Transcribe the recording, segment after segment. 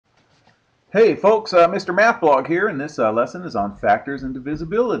Hey folks, Mrmathblog here, and this lesson is on factors and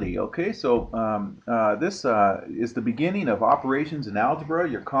divisibility. Okay, so this is the beginning of operations in algebra.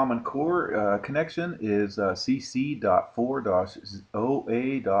 Your Common Core connection is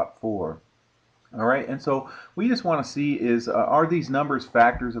cc.4.0a.4. All right, and so we just want to see is are these numbers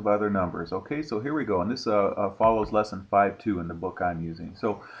factors of other numbers? Okay, so here we go, and this follows lesson 5.2 in the book I'm using.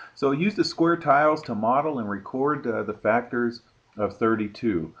 So use the square tiles to model and record the factors of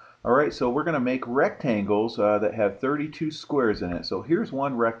 32. All right, so we're going to make rectangles that have 32 squares in it. So here's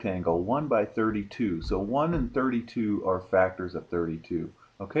one rectangle, 1 by 32. So 1 and 32 are factors of 32.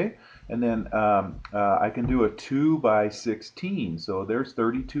 Okay, and then I can do a 2 by 16. So there's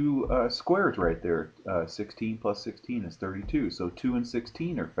 32 squares right there. 16 plus 16 is 32. So 2 and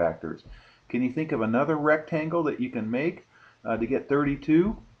 16 are factors. Can you think of another rectangle that you can make to get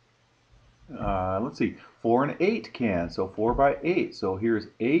 32? Let's see, 4 and 8 can. So 4 by 8. So here's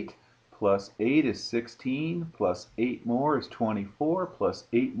 8 plus 8 is 16 plus 8 more is 24 plus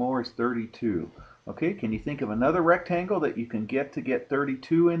 8 more is 32. Okay, can you think of another rectangle that you can get to get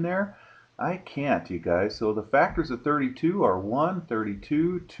 32 in there? I can't, you guys. So the factors of 32 are 1,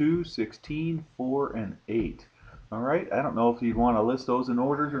 32, 2, 16, 4, and 8. All right, I don't know if you'd want to list those in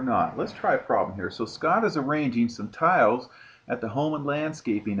orders or not. Let's try a problem here. So Scott is arranging some tiles at the Home and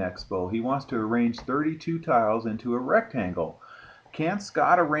Landscaping Expo. He wants to arrange 32 tiles into a rectangle. Can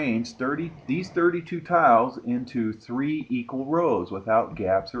Scott arrange these 32 tiles into 3 equal rows without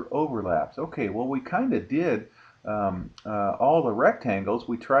gaps or overlaps? Okay, well we kind of did all the rectangles.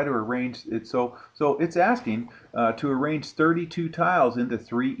 We try to arrange it so it's asking to arrange 32 tiles into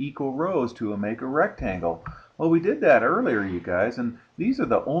 3 equal rows to make a rectangle. Well, we did that earlier, you guys, and these are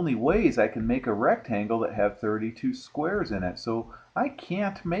the only ways I can make a rectangle that have 32 squares in it. So I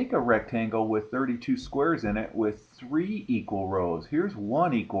can't make a rectangle with 32 squares in it with 3 equal rows. Here's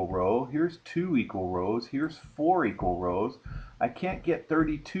 1 equal row, here's 2 equal rows, here's 4 equal rows. I can't get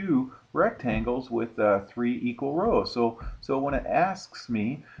 32 rectangles with 3 equal rows. So when it asks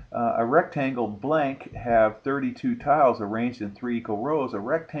me a rectangle blank have 32 tiles arranged in 3 equal rows, a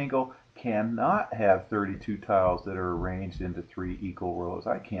rectangle cannot have 32 tiles that are arranged into 3 equal rows.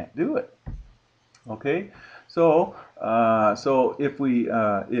 I can't do it. Okay, so if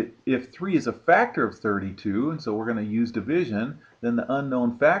 3 is a factor of 32, and so we're going to use division, then the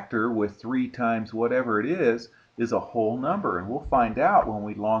unknown factor with 3 times whatever it is a whole number, and we'll find out when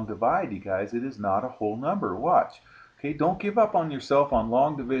we long divide, you guys. It is not a whole number. Watch. Okay, don't give up on yourself on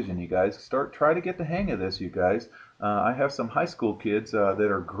long division, you guys. Try to get the hang of this, you guys. I have some high school kids that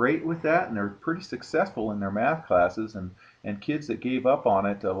are great with that, and they're pretty successful in their math classes, and kids that gave up on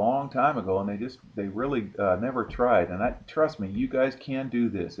it a long time ago, and they really never tried. And trust me, you guys can do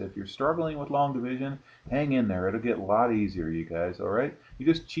this. If you're struggling with long division, hang in there. It'll get a lot easier, you guys. All right?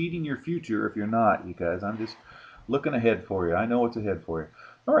 You're just cheating your future if you're not, you guys. I'm just looking ahead for you. I know what's ahead for you.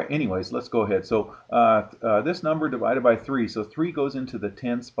 All right, anyways, let's go ahead. So this number divided by 3. So 3 goes into the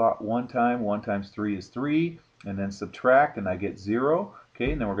 10 spot one time. 1 times 3 is 3. And then subtract, and I get 0.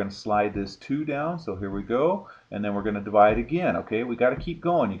 Okay, and then we're going to slide this 2 down. So here we go. And then we're going to divide again. Okay, we got to keep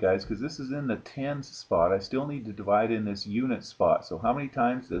going, you guys, because this is in the tens spot. I still need to divide in this unit spot. So how many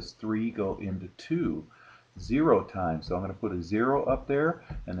times does 3 go into 2? 0 times. So I'm going to put a 0 up there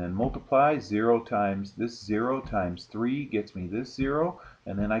and then multiply 0 times this 0 times 3 gets me this 0,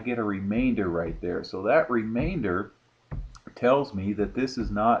 and then I get a remainder right there. So that remainder tells me that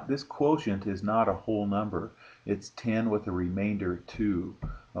this quotient is not a whole number. It's 10 with a remainder 2.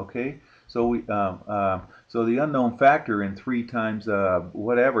 Okay, so so the unknown factor in 3 times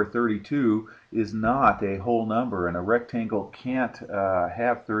whatever 32 is not a whole number, and a rectangle can't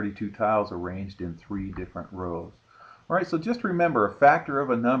have 32 tiles arranged in 3 different rows. All right, so just remember, a factor of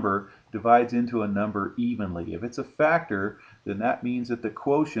a number divides into a number evenly. If it's a factor, then that means that the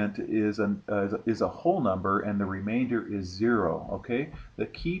quotient is a whole number and the remainder is 0. Okay, the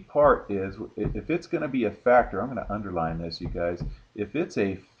key part is if it's going to be a factor, I'm going to underline this, you guys. If it's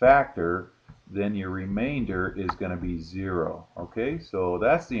a factor, then your remainder is going to be 0. Okay, so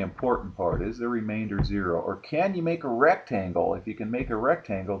that's the important part. Is the remainder 0? Or can you make a rectangle? If you can make a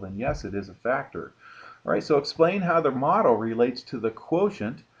rectangle, then yes, it is a factor. All right, so explain how the model relates to the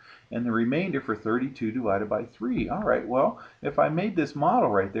quotient and the remainder for 32 divided by 3. All right, well, if I made this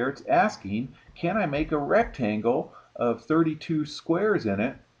model right there, it's asking, can I make a rectangle of 32 squares in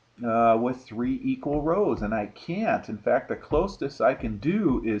it with 3 equal rows? And I can't. In fact, the closest I can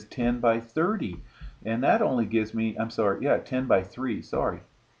do is 10 by 30. And that only gives me, I'm sorry, yeah, 10 by 3, sorry.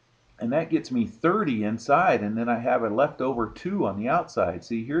 And that gets me 30 inside, and then I have a leftover 2 on the outside.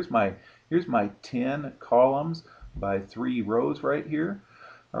 See, here's my 10 columns by 3 rows right here.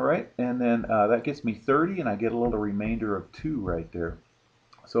 All right, and then that gets me 30, and I get a little remainder of 2 right there.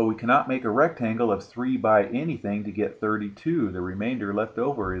 So we cannot make a rectangle of 3 by anything to get 32. The remainder left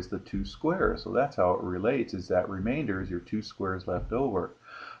over is the 2 squares. So that's how it relates, is that remainder is your 2 squares left over.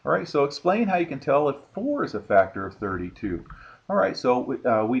 All right, so explain how you can tell if 4 is a factor of 32. All right,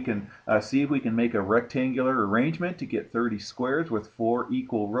 so we can see if we can make a rectangular arrangement to get 30 squares with 4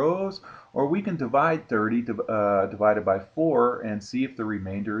 equal rows, or we can divide 30 divided by 4 and see if the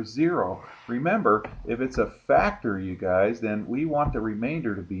remainder is 0. Remember, if it's a factor, you guys, then we want the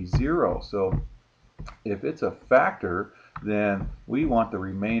remainder to be 0. So if it's a factor, then we want the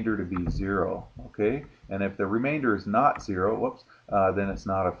remainder to be 0, okay? And if the remainder is not 0, whoops, then it's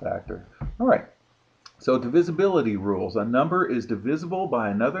not a factor. All right. So divisibility rules. A number is divisible by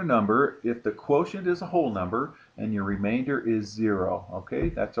another number if the quotient is a whole number and your remainder is 0. Okay,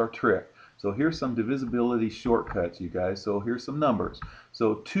 that's our trick. So here's some divisibility shortcuts, you guys. So here's some numbers.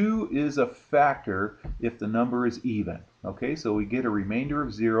 So 2 is a factor if the number is even. Okay, so we get a remainder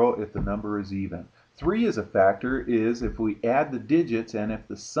of 0 if the number is even. 3 is a factor is if we add the digits, and if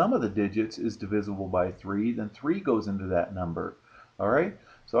the sum of the digits is divisible by 3, then 3 goes into that number. All right,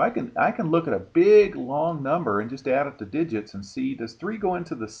 so I can look at a big long number and just add up the digits and see, does 3 go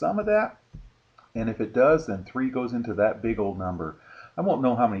into the sum of that? And if it does, then 3 goes into that big old number. I won't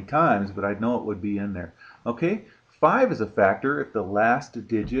know how many times, but I'd know it would be in there. Okay, 5 is a factor if the last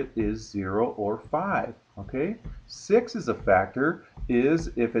digit is 0 or 5. Okay, 6 is a factor is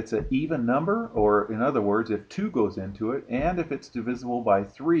if it's an even number, or in other words, if 2 goes into it, and if it's divisible by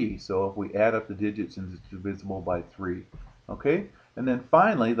 3. So if we add up the digits and it's divisible by 3. Okay, and then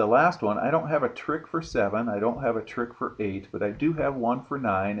finally, the last one, I don't have a trick for 7, I don't have a trick for 8, but I do have one for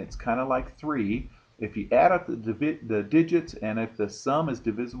 9. It's kind of like 3. If you add up the digits and if the sum is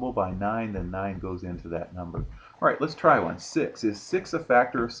divisible by 9, then 9 goes into that number. All right, let's try one. 6. Is 6 a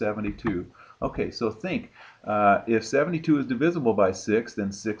factor of 72? Okay, so think, if 72 is divisible by 6,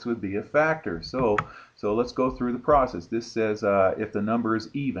 then 6 would be a factor. So let's go through the process. This says if the number is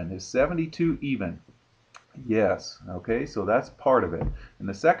even. Is 72 even? Yes, okay, so that's part of it. And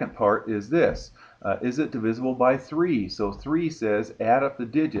the second part is this. Is it divisible by 3? So 3 says add up the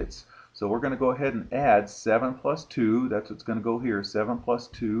digits. So we're going to go ahead and add 7 plus 2. That's what's going to go here. 7 plus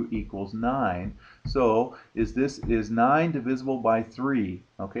 2 equals 9. So is 9 divisible by 3?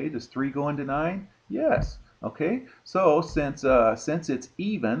 Okay, does 3 go into 9? Yes. Okay, so since it's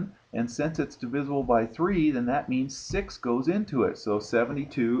even and since it's divisible by 3, then that means 6 goes into it. So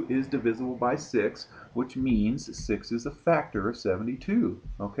 72 is divisible by 6, which means 6 is a factor of 72.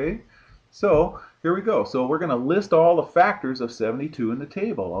 Okay, so here we go. So we're going to list all the factors of 72 in the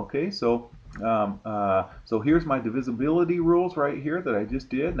table. Okay, so here's my divisibility rules right here that I just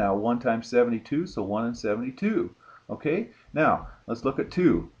did. Now 1 times 72, so 1 and 72. Okay, now let's look at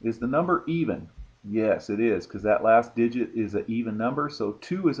 2. Is the number even? Yes, it is, because that last digit is an even number, so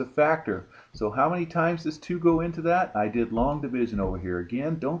 2 is a factor. So how many times does 2 go into that? I did long division over here.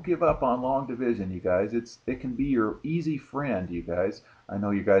 Again, don't give up on long division, you guys. It can be your easy friend, you guys. I know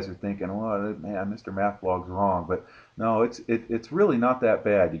you guys are thinking, well, man, Mrmathblog's wrong, but no, it's really not that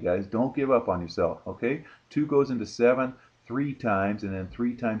bad, you guys. Don't give up on yourself, okay? 2 goes into 7 3 times, and then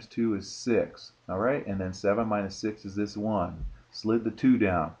 3 times 2 is 6, all right? And then 7 minus 6 is this 1. Slid the 2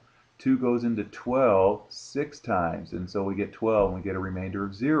 down. 2 goes into 12 6 times, and so we get 12 and we get a remainder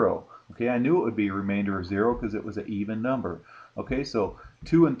of 0. Okay, I knew it would be a remainder of 0 because it was an even number. Okay, so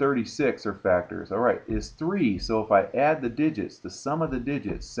 2 and 36 are factors. All right, is 3. So if I add the digits, the sum of the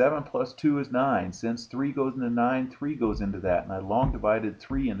digits, 7 plus 2 is 9. Since 3 goes into 9, 3 goes into that, and I long divided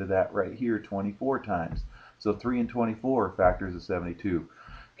 3 into that right here 24 times. So 3 and 24 are factors of 72.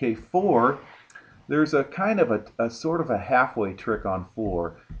 Okay, 4. There's a kind of a sort of a halfway trick on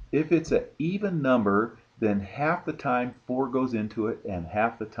 4. If it's an even number, then half the time 4 goes into it and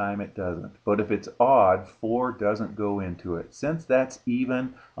half the time it doesn't. But if it's odd, 4 doesn't go into it. Since that's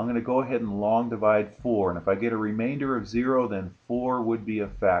even, I'm going to go ahead and long divide 4. And if I get a remainder of 0, then 4 would be a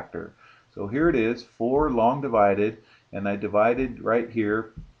factor. So here it is, 4 long divided, and I divided right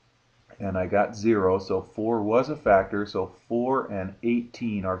here, and I got 0, so 4 was a factor, so 4 and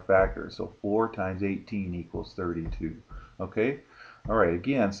 18 are factors. So 4 times 18 equals 32. Okay? All right,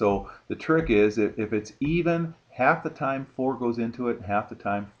 again, so the trick is if it's even, half the time 4 goes into it, and half the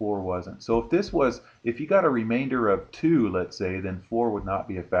time 4 wasn't. So if you got a remainder of 2, let's say, then 4 would not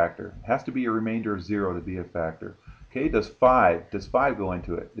be a factor. It has to be a remainder of 0 to be a factor. Okay, does 5 go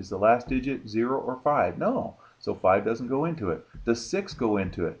into it? Is the last digit 0 or 5? No, so 5 doesn't go into it. Does 6 go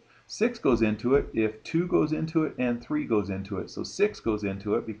into it? 6 goes into it if 2 goes into it and 3 goes into it. So 6 goes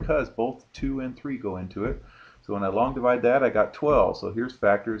into it because both 2 and 3 go into it. So when I long divide that, I got 12. So here's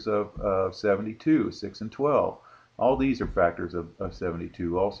factors of 72, 6 and 12. All these are factors of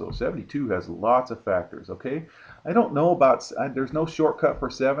 72 also. 72 has lots of factors, okay? I don't know about, there's no shortcut for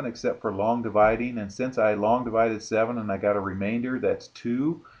 7 except for long dividing, and since I long divided 7 and I got a remainder that's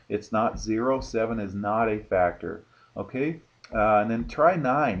 2, it's not 0. 7 is not a factor, okay? And then try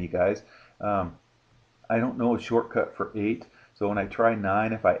 9, you guys. I don't know a shortcut for 8. So when I try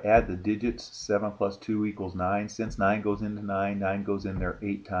 9, if I add the digits, 7 plus 2 equals 9. Since 9 goes into 9, 9 goes in there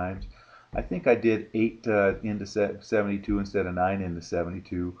 8 times. I think I did 8 into 72 instead of 9 into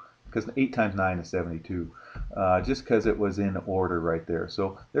 72, because 8 times 9 is 72, just because it was in order right there.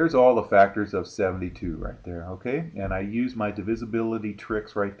 So there's all the factors of 72 right there, okay? And I use my divisibility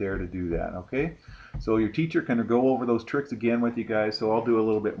tricks right there to do that, okay? So your teacher can go over those tricks again with you guys, so I'll do a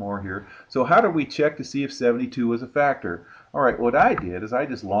little bit more here. So how do we check to see if 72 is a factor? All right, what I did is I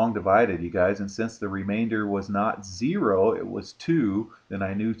just long divided, you guys, and since the remainder was not 0, it was 2, then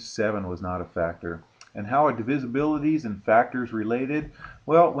I knew 7 was not a factor. And how are divisibilities and factors related?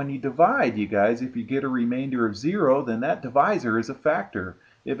 Well, when you divide, you guys, if you get a remainder of 0, then that divisor is a factor.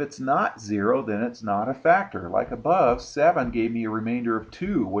 If it's not 0, then it's not a factor. Like above, 7 gave me a remainder of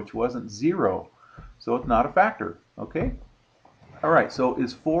 2, which wasn't 0. So it's not a factor, okay? All right, so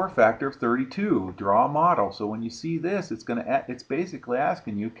is 4 a factor of 32? Draw a model. So when you see this, it's basically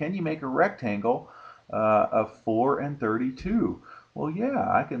asking you, can you make a rectangle of 4 and 32? Well, yeah,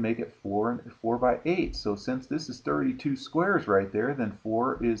 I can make it 4 by 8. So since this is 32 squares right there, then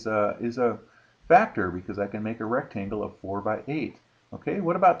 4 is a factor because I can make a rectangle of 4 by 8. Okay,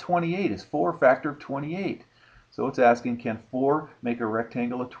 what about 28? Is 4 a factor of 28? So it's asking, can 4 make a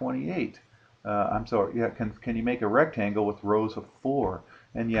rectangle of 28? I'm sorry, yeah, can you make a rectangle with rows of 4?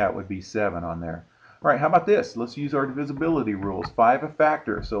 And yeah, it would be 7 on there. All right, how about this? Let's use our divisibility rules. 5 a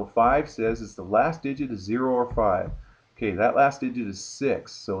factor. So 5 says it's the last digit is 0 or 5. Okay, that last digit is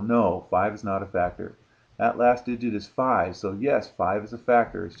 6. So no, 5 is not a factor. That last digit is 5. So yes, 5 is a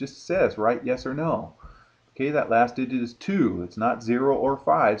factor. It just says, right, yes or no. Okay, that last digit is 2. It's not 0 or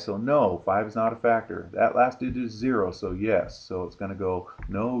 5, so no, 5 is not a factor. That last digit is 0, so yes. So it's going to go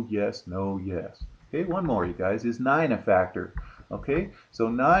no, yes, no, yes. Okay, one more, you guys. Is 9 a factor? Okay, so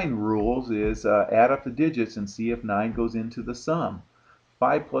 9 rules is add up the digits and see if 9 goes into the sum.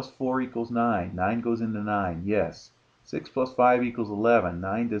 5 plus 4 equals 9. 9 goes into 9, yes. 6 plus 5 equals 11.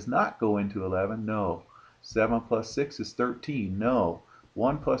 9 does not go into 11, no. 7 plus 6 is 13, no.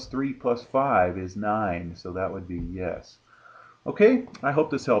 1 plus 3 plus 5 is 9, so that would be yes. Okay, I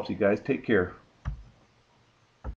hope this helps you guys. Take care.